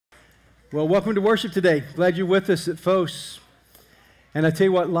Well, welcome to worship today. Glad you're with us at Phos. And I tell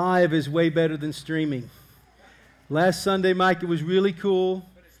you what, live is way better than streaming. Last Sunday, Mike, it was really cool.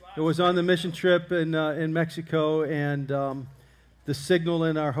 It was on the mission trip in Mexico, and the signal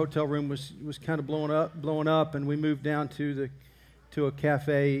in our hotel room was kind of blowing up, and we moved down to a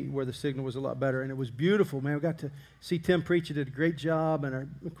cafe where the signal was a lot better, and it was beautiful, man. We got to see Tim preach. He did a great job, and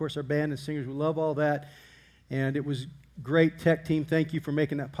of course our band and singers, we love all that, and it was great. Tech team, thank you for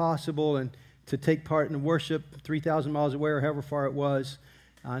making that possible, and to take part in the worship 3,000 miles away or however far it was,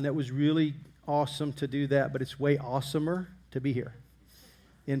 and that was really awesome to do that, but it's way awesomer to be here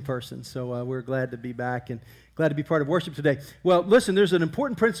in person. So we're glad to be back and glad to be part of worship today. Well, listen, there's an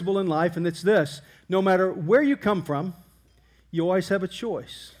important principle in life, and it's this: no matter where you come from, you always have a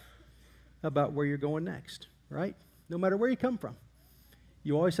choice about where you're going next, right? No matter where you come from,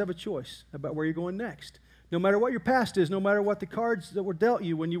 you always have a choice about where you're going next. No matter what your past is, no matter what the cards that were dealt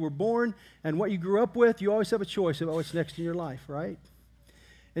you when you were born and what you grew up with, you always have a choice about what's next in your life, right?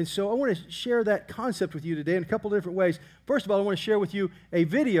 And so I want to share that concept with you today in a couple of different ways. First of all, I want to share with you a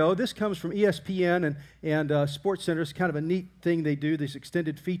video. This comes from ESPN and Sports Center. It's kind of a neat thing they do, this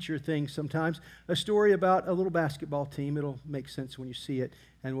extended feature thing sometimes. A story about a little basketball team. It'll make sense when you see it,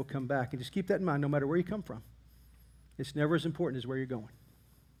 and we'll come back. And just keep that in mind, no matter where you come from. It's never as important as where you're going.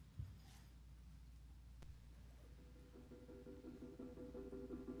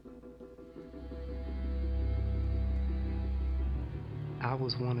 I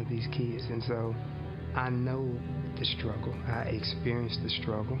was one of these kids, and so I know the struggle. I experienced the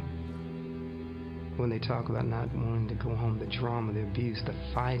struggle. When they talk about not wanting to go home, the drama, the abuse, the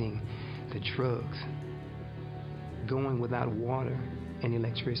fighting, the drugs, going without water and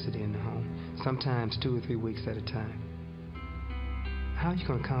electricity in the home, sometimes 2 or 3 weeks at a time. How are you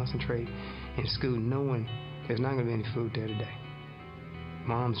going to concentrate in school knowing there's not going to be any food there today?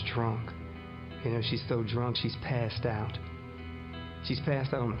 Mom's drunk. You know, she's so drunk she's passed out. She's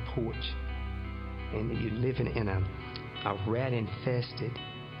passed out on the porch, and you're living in a rat-infested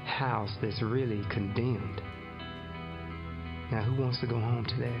house that's really condemned. Now, who wants to go home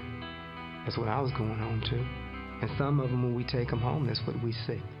to that? That's what I was going home to. And some of them, when we take them home, that's what we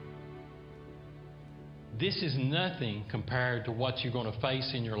see. This is nothing compared to what you're going to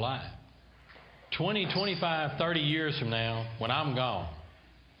face in your life. 20, 25, 30 years from now, when I'm gone,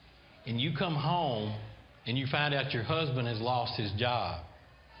 and you come home and you find out your husband has lost his job,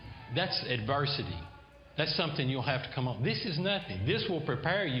 that's adversity. That's something you'll have to come on. This is nothing. This will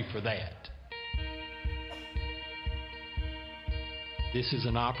prepare you for that. This is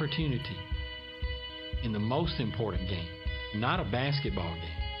an opportunity in the most important game, not a basketball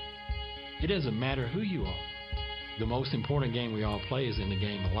game. It doesn't matter who you are. The most important game we all play is in the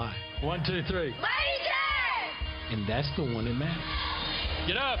game of life. 1, 2, 3. Lady J! And that's the one that matters.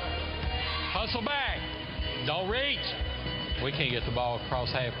 Get up. Hustle back. Don't reach. We can't get the ball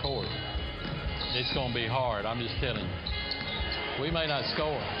across half court. It's going to be hard. I'm just telling you. We may not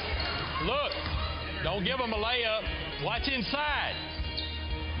score. Look. Don't give them a layup. Watch inside.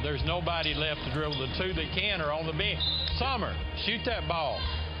 There's nobody left to dribble. The two that can are on the bench. Summer, shoot that ball.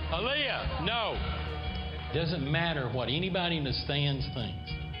 Aaliyah, no. Doesn't matter what anybody in the stands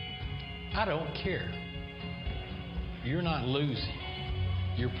thinks. I don't care. You're not losing.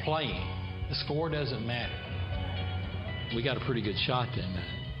 You're playing. The score doesn't matter. We got a pretty good shot that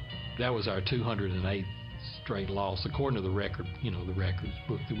night. That was our 208th straight loss, according to the record, the records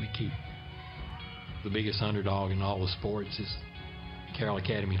book that we keep. The biggest underdog in all the sports is Carroll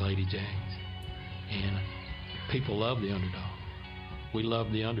Academy Lady Jays. And people love the underdog. We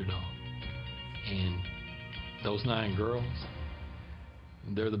love the underdog. And those 9 girls,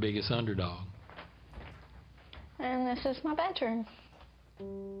 they're the biggest underdog. And this is my bedroom.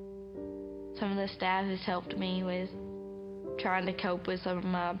 Some of the staff has helped me with trying to cope with some of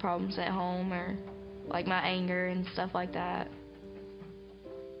my problems at home, or like my anger and stuff like that.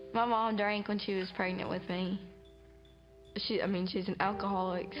 My mom drank when she was pregnant with me. She's an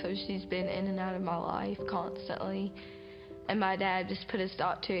alcoholic, so she's been in and out of my life constantly. And my dad just put a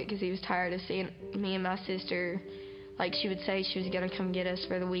stop to it because he was tired of seeing me and my sister. Like, she would say she was going to come get us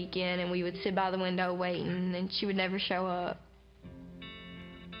for the weekend, and we would sit by the window waiting, and she would never show up.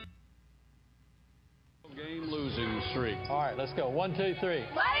 Game losing streak. All right, let's go. 1, 2, 3. Lady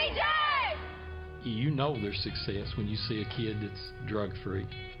J! You know there's success when you see a kid that's drug-free.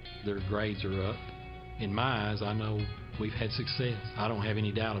 Their grades are up. In my eyes, I know we've had success. I don't have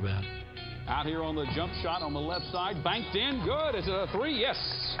any doubt about it. Out here on the jump shot on the left side, banked in, good. Is it a 3? Yes.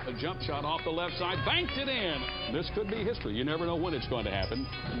 A jump shot off the left side, banked it in. This could be history. You never know when it's going to happen.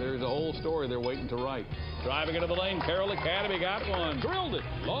 And there's a whole story they're waiting to write. Driving into the lane, Carroll Academy got one. Drilled it.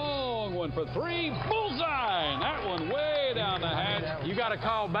 Long long one for three. Bullseye! That one way down the hatch. You got to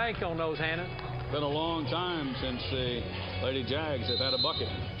call bank on those, Hannah. Been a long time since the Lady Jags have had a bucket.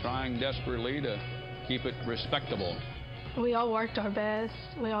 Trying desperately to keep it respectable. We all worked our best.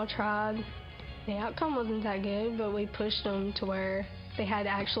 We all tried. The outcome wasn't that good, but we pushed them to where they had to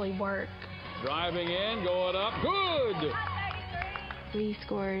actually work. Driving in, going up, good! We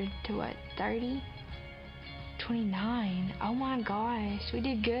scored to what, 30? 29. Oh my gosh, we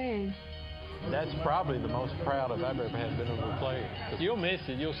did good. That's probably the most proud I've ever had been able to play. You'll miss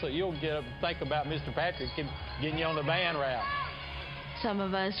it. You'll get up and think about Mr. Patrick getting you on the band route. Some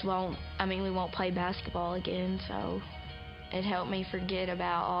of us won't, we won't play basketball again, so it helped me forget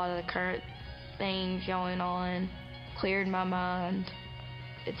about all of the current things going on, cleared my mind.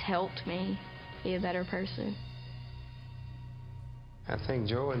 It's helped me be a better person. I think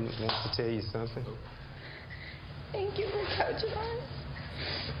Jordan wants to tell you something. Thank you for coaching us.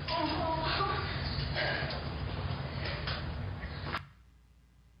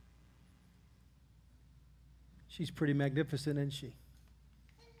 She's pretty magnificent, isn't she?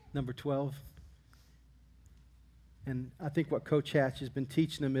 Number 12. And I think what Coach Hatch has been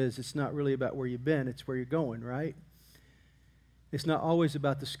teaching them is it's not really about where you've been, it's where you're going, right? It's not always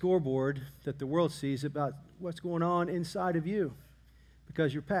about the scoreboard that the world sees, about what's going on inside of you,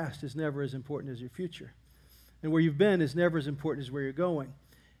 because your past is never as important as your future. And where you've been is never as important as where you're going.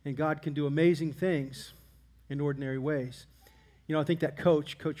 And God can do amazing things in ordinary ways. You know, I think that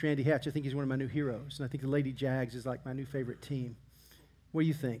Coach Randy Hatch, I think he's one of my new heroes. And I think the Lady Jags is like my new favorite team. What do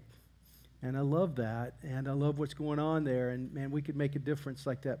you think? And I love that, and I love what's going on there. And, man, we could make a difference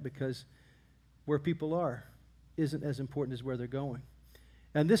like that because where people are isn't as important as where they're going.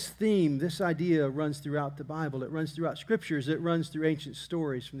 And this theme, this idea runs throughout the Bible. It runs throughout Scriptures. It runs through ancient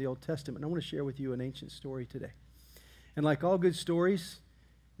stories from the Old Testament. And I want to share with you an ancient story today. And like all good stories,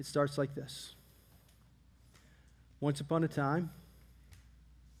 it starts like this. Once upon a time,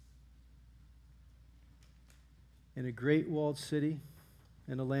 in a great walled city,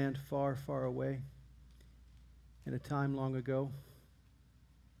 in a land far, far away, in a time long ago,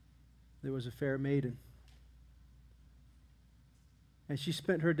 there was a fair maiden. And she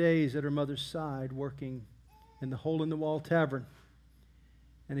spent her days at her mother's side working in the hole-in-the-wall tavern.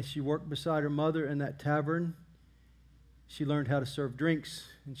 And as she worked beside her mother in that tavern, she learned how to serve drinks,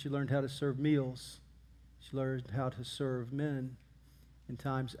 and she learned how to serve meals. She learned how to serve men in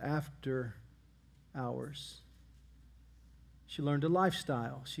times after hours. She learned a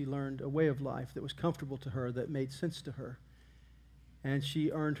lifestyle. She learned a way of life that was comfortable to her, that made sense to her. And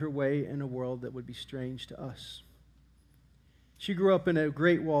she earned her way in a world that would be strange to us. She grew up in a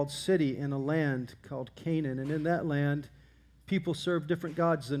great walled city in a land called Canaan. And in that land, people served different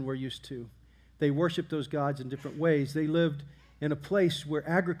gods than we're used to. They worshiped those gods in different ways. They lived in a place where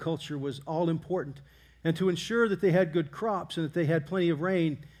agriculture was all important. And to ensure that they had good crops and that they had plenty of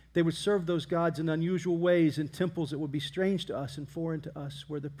rain, they would serve those gods in unusual ways in temples that would be strange to us and foreign to us,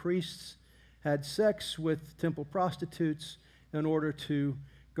 where the priests had sex with temple prostitutes in order to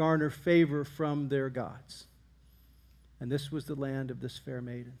garner favor from their gods. And this was the land of this fair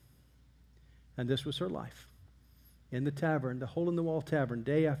maiden. And this was her life. In the tavern, the hole-in-the-wall tavern,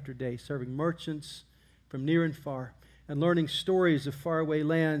 day after day, serving merchants from near and far, and learning stories of faraway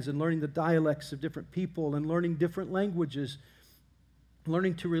lands, and learning the dialects of different people, and learning different languages,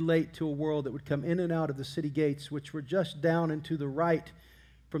 learning to relate to a world that would come in and out of the city gates, which were just down and to the right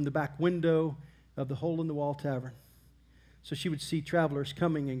from the back window of the hole-in-the-wall tavern. So she would see travelers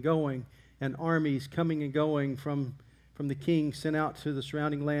coming and going, and armies coming and going from the king sent out to the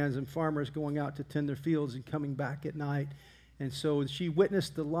surrounding lands, and farmers going out to tend their fields and coming back at night. And so she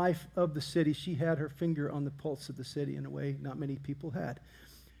witnessed the life of the city. She had her finger on the pulse of the city in a way not many people had.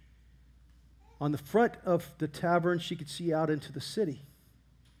 On the front of the tavern, she could see out into the city.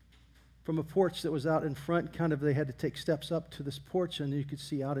 From a porch that was out in front, they had to take steps up to this porch, and you could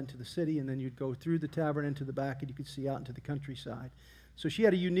see out into the city, and then you'd go through the tavern into the back, and you could see out into the countryside. So she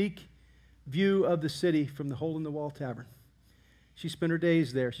had a unique view of the city from the hole-in-the-wall tavern. She spent her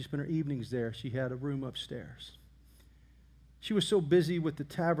days there. She spent her evenings there. She had a room upstairs. She was so busy with the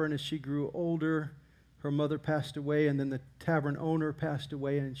tavern as she grew older. Her mother passed away, and then the tavern owner passed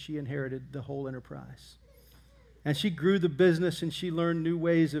away, and she inherited the whole enterprise. And she grew the business, and she learned new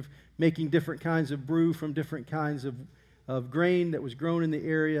ways of making different kinds of brew from different kinds of grain that was grown in the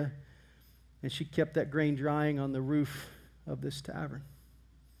area. And she kept that grain drying on the roof of this tavern.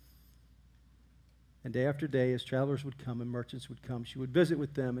 And day after day, as travelers would come and merchants would come, she would visit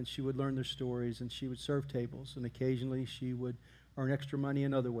with them, and she would learn their stories, and she would serve tables, and occasionally she would earn extra money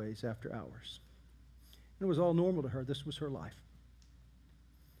in other ways after hours. And it was all normal to her. This was her life.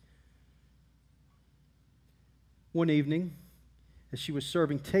 One evening, as she was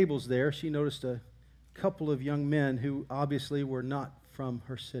serving tables there, she noticed a couple of young men who obviously were not from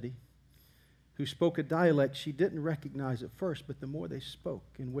her city, who spoke a dialect she didn't recognize at first, but the more they spoke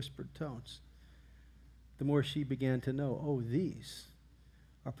in whispered tones, the more she began to know, oh, these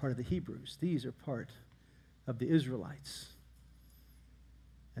are part of the Hebrews. These are part of the Israelites.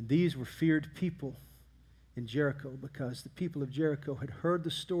 And these were feared people in Jericho because the people of Jericho had heard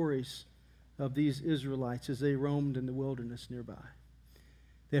the stories of these Israelites as they roamed in the wilderness nearby.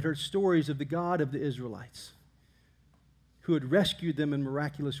 They had heard stories of the God of the Israelites who had rescued them in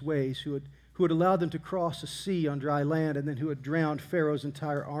miraculous ways, who had allowed them to cross a sea on dry land, and then who had drowned Pharaoh's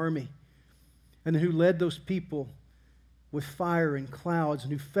entire army, and who led those people with fire and clouds,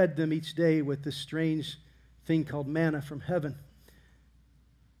 and who fed them each day with this strange thing called manna from heaven.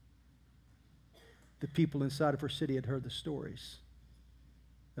 The people inside of her city had heard the stories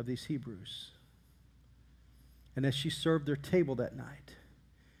of these Hebrews. And as she served their table that night,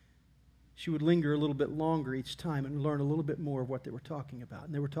 she would linger a little bit longer each time and learn a little bit more of what they were talking about.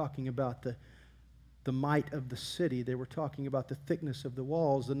 And they were talking about the might of the city. They were talking about the thickness of the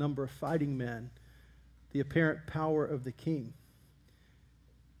walls, the number of fighting men, the apparent power of the king,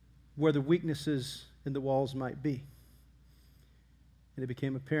 where the weaknesses in the walls might be. And it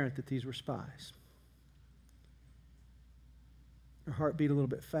became apparent that these were spies. Her heart beat a little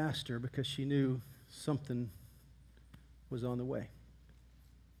bit faster because she knew something was on the way.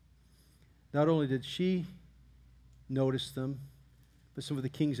 Not only did she notice them, but some of the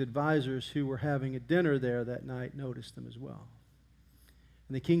king's advisors who were having a dinner there that night noticed them as well.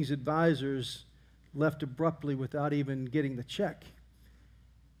 And the king's advisors left abruptly without even getting the check.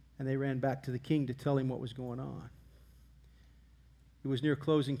 And they ran back to the king to tell him what was going on. It was near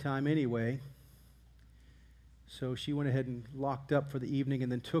closing time anyway, so she went ahead and locked up for the evening and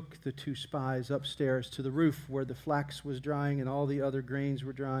then took the two spies upstairs to the roof where the flax was drying and all the other grains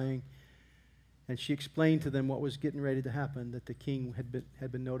were drying. And she explained to them what was getting ready to happen, that the king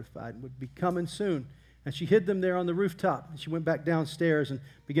had been notified and would be coming soon. And she hid them there on the rooftop. And she went back downstairs and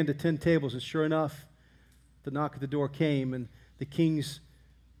began to tend tables. And sure enough, the knock at the door came, and the king's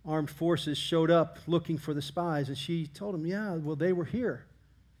armed forces showed up looking for the spies. And she told them, yeah, well, they were here.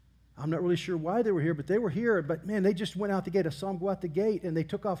 I'm not really sure why they were here, but they were here. But man, they just went out the gate. I saw them go out the gate, and they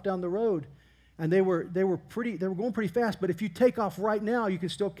took off down the road. And they were going pretty fast. But if you take off right now, you can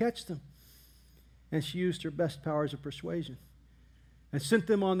still catch them. And she used her best powers of persuasion and sent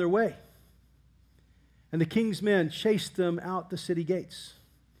them on their way. And the king's men chased them out the city gates.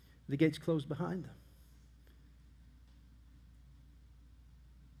 The gates closed behind them.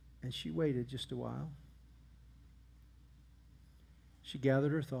 And she waited just a while. She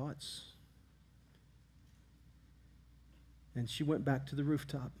gathered her thoughts. And she went back to the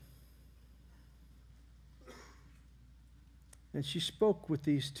rooftop. And she spoke with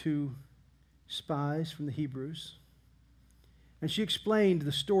these two spies from the Hebrews. And she explained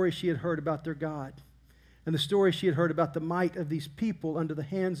the story she had heard about their God and the story she had heard about the might of these people under the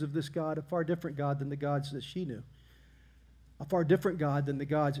hands of this God, a far different God than the gods that she knew, a far different God than the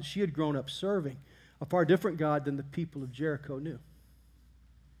gods that she had grown up serving, a far different God than the people of Jericho knew,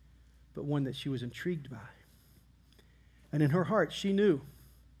 but one that she was intrigued by. And in her heart, she knew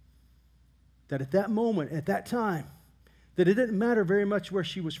that at that moment, at that time, that it didn't matter very much where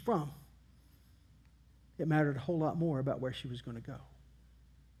she was from. It mattered a whole lot more about where she was going to go.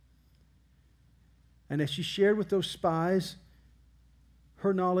 And as she shared with those spies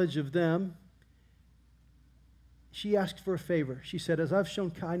her knowledge of them, she asked for a favor. She said, as I've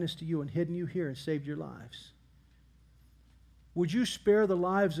shown kindness to you and hidden you here and saved your lives, would you spare the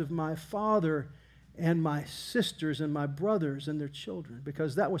lives of my father and my sisters and my brothers and their children?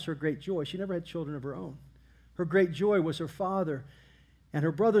 Because that was her great joy. She never had children of her own. Her great joy was her father and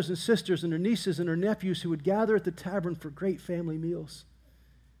her brothers and sisters and her nieces and her nephews who would gather at the tavern for great family meals,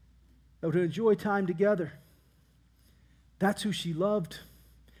 that would enjoy time together. That's who she loved,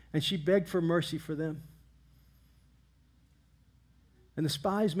 and she begged for mercy for them. And the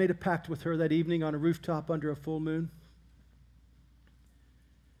spies made a pact with her that evening on a rooftop under a full moon.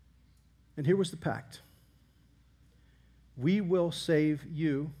 And here was the pact. We will save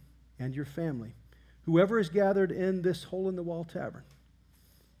you and your family, whoever is gathered in this hole-in-the-wall tavern,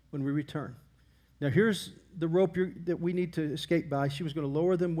 when we return. Now here's the rope that we need to escape by. She was going to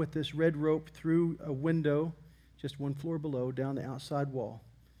lower them with this red rope through a window just one floor below, down the outside wall.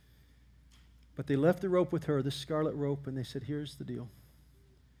 But they left the rope with her, the scarlet rope, and they said, here's the deal.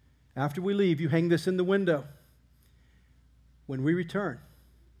 After we leave, you hang this in the window. When we return,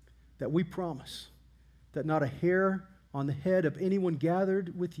 that we promise that not a hair on the head of anyone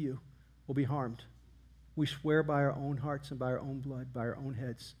gathered with you will be harmed. We swear by our own hearts and by our own blood, by our own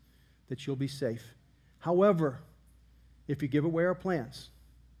heads, that you'll be safe. However, if you give away our plans,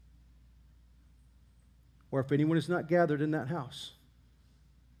 or if anyone is not gathered in that house,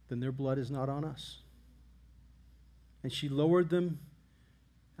 then their blood is not on us. And she lowered them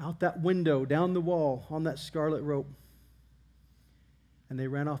out that window, down the wall, on that scarlet rope. And they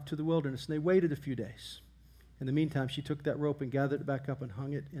ran off to the wilderness, and they waited a few days. In the meantime, she took that rope and gathered it back up and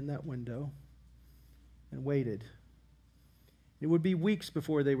hung it in that window and waited. It would be weeks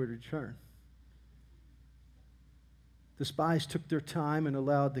before they would return. The spies took their time and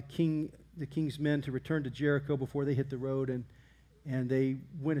allowed the king's men to return to Jericho before they hit the road, and they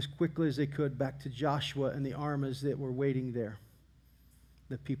went as quickly as they could back to Joshua and the armies that were waiting there,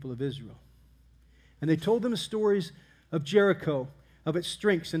 the people of Israel. And they told them stories of Jericho, of its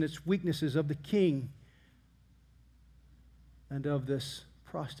strengths and its weaknesses, of the king, and of this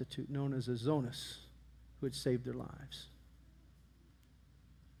prostitute known as Azonis, who had saved their lives.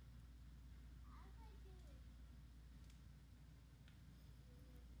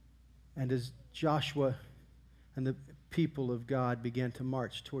 And as Joshua and the people of God began to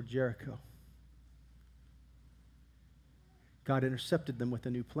march toward Jericho, God intercepted them with a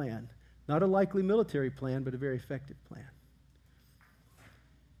new plan. Not a likely military plan, but a very effective plan.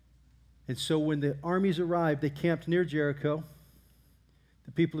 And so when the armies arrived, they camped near Jericho.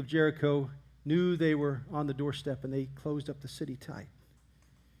 The people of Jericho knew they were on the doorstep, and they closed up the city tight.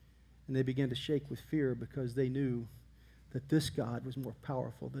 And they began to shake with fear because they knew that this God was more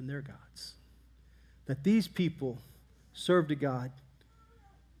powerful than their gods. That these people served a God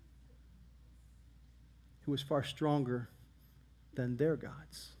who was far stronger than their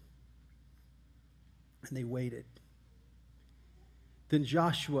gods. And they waited. Then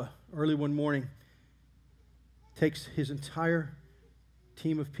Joshua, early one morning, takes his entire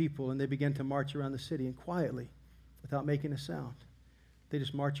team of people, and they begin to march around the city, and quietly, without making a sound, they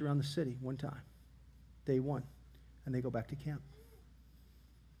just march around the city one time, day one, and they go back to camp.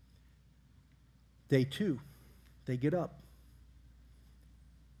 Day two, they get up,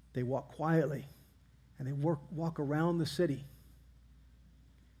 they walk quietly, and they walk around the city.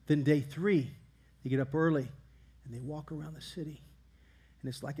 Then day three, they get up early, and they walk around the city. And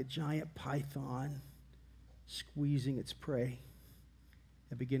it's like a giant python squeezing its prey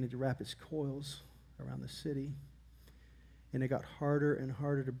and beginning to wrap its coils around the city. And it got harder and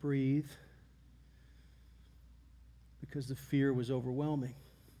harder to breathe because the fear was overwhelming.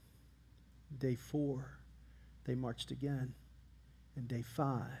 Day 4, they marched again. And day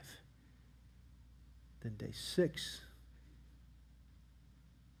 5, then day 6,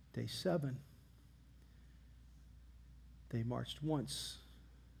 day 7, they marched once.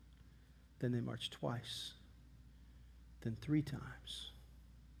 Then they marched twice, then 3 times,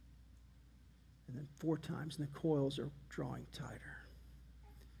 and then 4 times, and the coils are drawing tighter,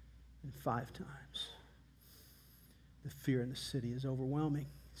 and 5 times. The fear in the city is overwhelming.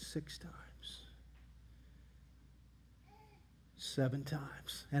 6 times, 7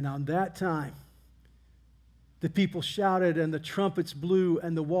 times, and on that time, the people shouted, and the trumpets blew,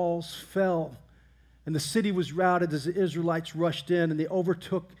 and the walls fell, and the city was routed as the Israelites rushed in, and they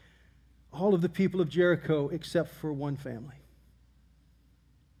overtook all of the people of Jericho except for one family.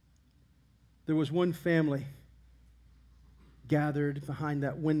 There was one family gathered behind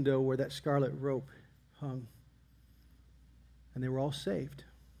that window where that scarlet rope hung, and they were all saved.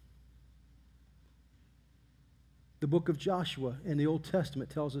 The book of Joshua in the Old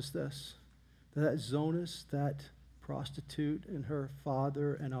Testament tells us this, that Zonas, that prostitute, and her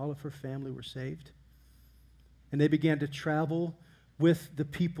father and all of her family were saved. And they began to travel with the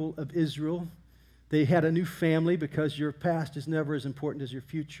people of Israel. They had a new family because your past is never as important as your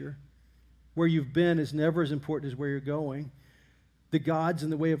future. Where you've been is never as important as where you're going. The gods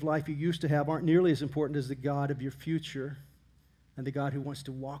and the way of life you used to have aren't nearly as important as the God of your future and the God who wants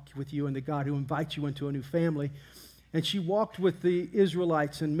to walk with you and the God who invites you into a new family. And she walked with the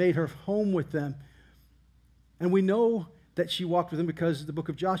Israelites and made her home with them. And we know that she walked with them because the book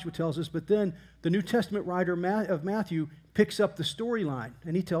of Joshua tells us, but then the New Testament writer of Matthew picks up the storyline,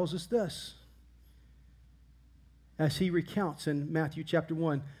 and he tells us this. As he recounts in Matthew chapter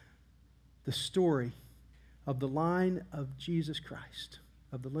 1, the story of the line of Jesus Christ,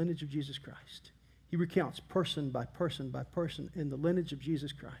 of the lineage of Jesus Christ. He recounts person by person by person in the lineage of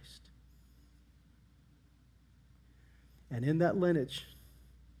Jesus Christ. And in that lineage,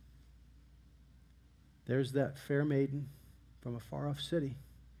 there's that fair maiden from a far-off city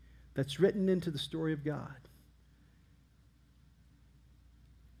that's written into the story of God.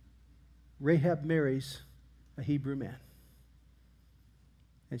 Rahab marries a Hebrew man,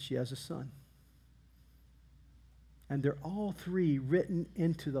 and she has a son. And they're all three written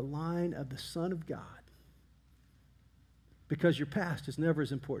into the line of the Son of God. Because your past is never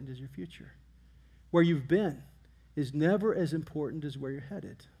as important as your future. Where you've been is never as important as where you're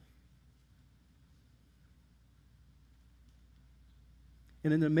headed.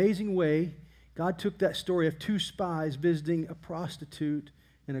 In an amazing way, God took that story of two spies visiting a prostitute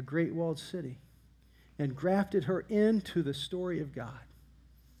in a great walled city and grafted her into the story of God.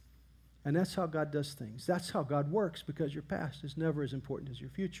 And that's how God does things. That's how God works, because your past is never as important as your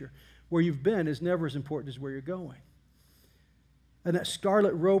future. Where you've been is never as important as where you're going. And that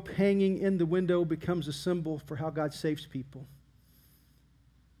scarlet rope hanging in the window becomes a symbol for how God saves people.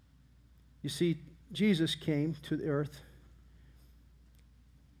 You see, Jesus came to the earth,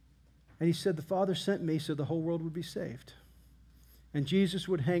 and he said, the Father sent me so the whole world would be saved. And Jesus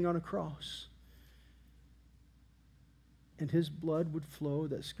would hang on a cross. And his blood would flow,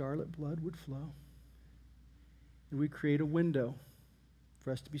 that scarlet blood would flow. And we'd create a window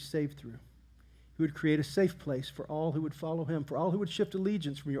for us to be saved through. He would create a safe place for all who would follow him, for all who would shift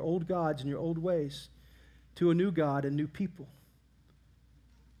allegiance from your old gods and your old ways to a new God and new people.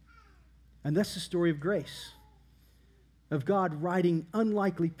 And that's the story of grace, of God writing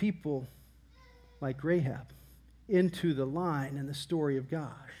unlikely people like Rahab into the line and the story of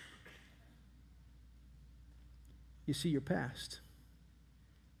God. You see, your past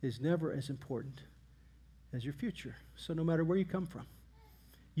is never as important as your future. So no matter where you come from,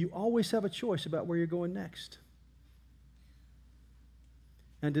 you always have a choice about where you're going next.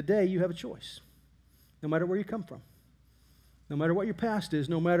 And today you have a choice. No matter where you come from, no matter what your past is,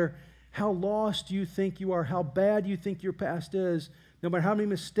 no matter how lost you think you are, how bad you think your past is, no matter how many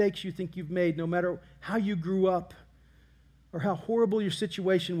mistakes you think you've made, no matter how you grew up or how horrible your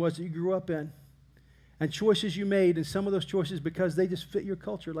situation was that you grew up in, and choices you made, and some of those choices because they just fit your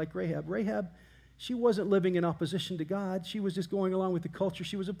culture, like Rahab. Rahab, she wasn't living in opposition to God. She was just going along with the culture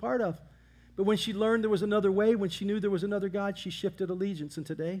she was a part of. But when she learned there was another way, when she knew there was another God, she shifted allegiance. And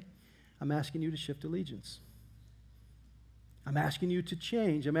today, I'm asking you to shift allegiance. I'm asking you to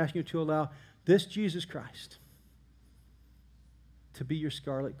change. I'm asking you to allow this Jesus Christ to be your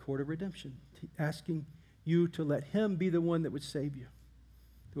scarlet cord of redemption. Asking you to let him be the one that would save you,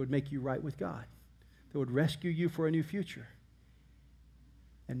 that would make you right with God, that would rescue you for a new future.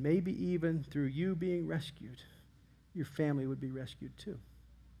 And maybe even through you being rescued, your family would be rescued too.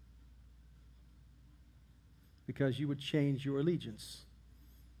 Because you would change your allegiance.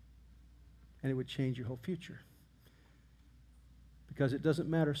 And it would change your whole future. Because it doesn't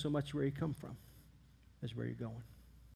matter so much where you come from as where you're going.